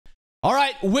All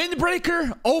right,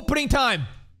 Windbreaker opening time.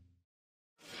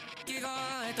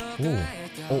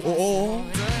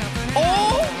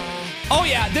 Oh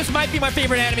yeah, this might be my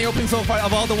favorite anime opening so far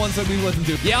of all the ones that we listened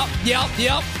to. Yep.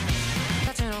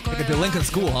 Like a delinquent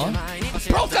school, huh?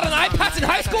 Bro's got an eye patch in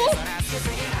high school?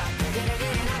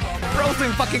 Bro's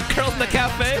doing fucking curls in the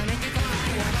cafe.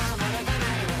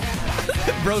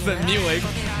 Bro's at Mewing.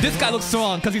 This guy looks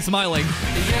strong because he's smiling.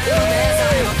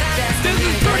 This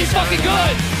is pretty fucking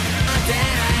good.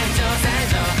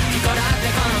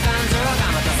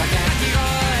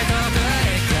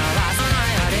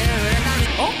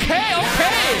 Okay.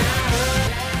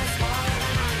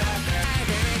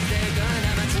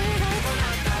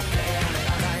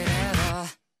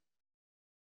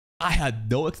 I had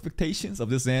no expectations of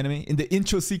this anime, and the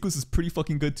intro sequence is pretty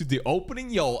fucking good too. The opening,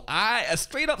 yo,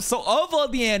 straight up. So of all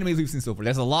the animes we've seen so far,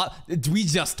 there's a lot. We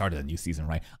just started a new season,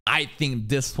 right? I think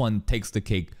this one takes the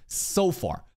cake so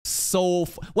far.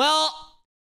 Well,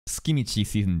 Skimichi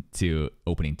season 2,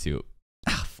 opening 2.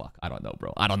 Ah, fuck. I don't know,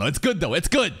 bro. I don't know. It's good though. It's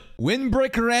good.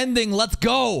 Windbreaker ending. Let's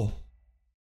go.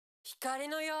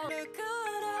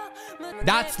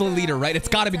 That's the leader, right? It's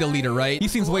gotta be the leader, right? He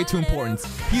seems way too important.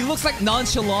 He looks like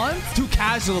nonchalant, too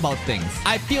casual about things.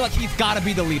 I feel like he's gotta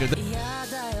be the leader.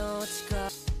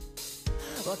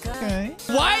 Okay.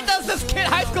 Why does this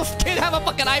high school kid have a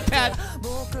fucking iPad?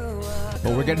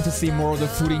 But we're getting to see more of the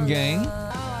Footing gang.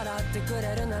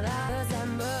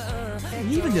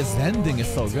 Even this ending is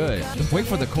so good. Just wait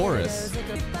for the chorus.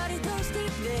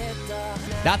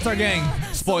 That's our gang.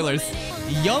 Spoilers.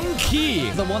 Young Key,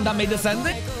 the one that made this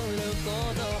ending.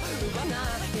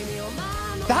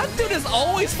 That dude is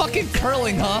always fucking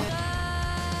curling, huh?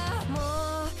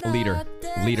 Leader.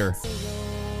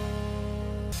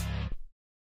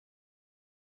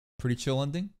 Pretty chill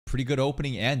ending. Pretty good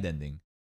opening and ending.